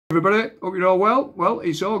Everybody, hope you're all well. Well,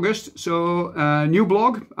 it's August, so new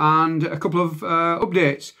blog and a couple of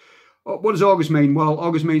updates. What does August mean? Well,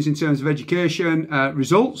 August means in terms of education,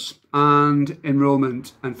 results and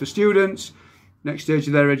enrolment. And for students, next stage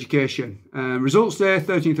of their education. Results day,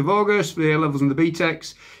 13th of August for the A-levels and the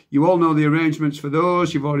BTECs. You all know the arrangements for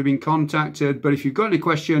those. You've already been contacted. But if you've got any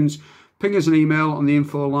questions, ping us an email on the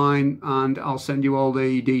info line and I'll send you all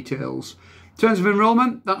the details. In terms of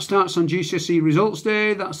enrolment, that starts on GCSE results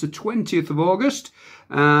day. That's the 20th of August,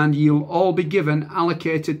 and you'll all be given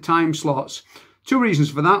allocated time slots. Two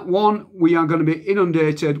reasons for that. One, we are going to be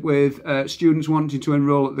inundated with students wanting to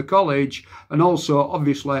enrol at the college, and also,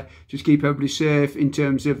 obviously, just keep everybody safe in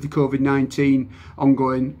terms of the COVID-19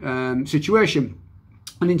 ongoing situation.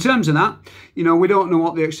 And in terms of that, you know, we don't know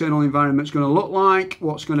what the external environment's going to look like,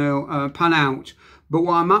 what's going to pan out. But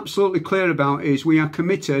what I'm absolutely clear about is we are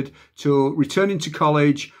committed to returning to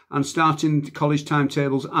college and starting college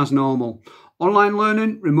timetables as normal. Online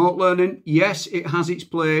learning, remote learning, yes, it has its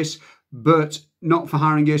place, but not for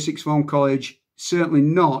Haringey Sixth Form College. Certainly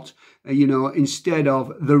not, you know, instead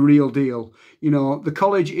of the real deal. You know, the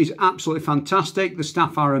college is absolutely fantastic. The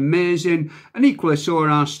staff are amazing, and equally so are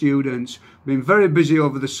our students. We've been very busy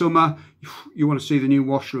over the summer. You want to see the new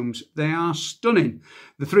washrooms. They are stunning.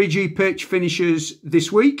 The 3G pitch finishes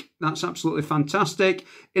this week. That's absolutely fantastic.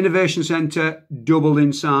 Innovation Centre doubled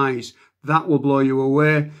in size. That will blow you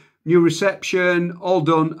away. New reception, all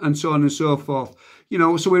done, and so on and so forth. You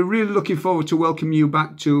know, so we're really looking forward to welcoming you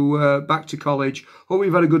back to college. Hope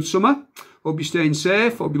you've had a good summer. Hope you're staying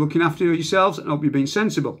safe. Hope you're looking after yourselves, and hope you're being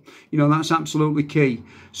sensible. You know, that's absolutely key.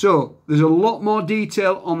 So there's a lot more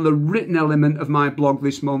detail on the written element of my blog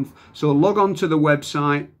this month. So log on to the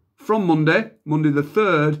website from Monday the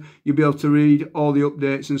 3rd. You'll be able to read all the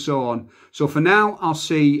updates and so on. So for now, I'll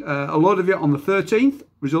see a lot of you on the 13th,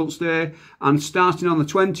 results day, and starting on the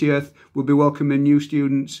 20th, we'll be welcoming new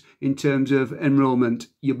students in terms of enrolment.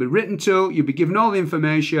 You'll be written to, you'll be given all the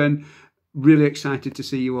information. Really excited to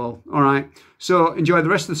see you all. All right, so enjoy the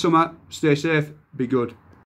rest of the summer. Stay safe, be good.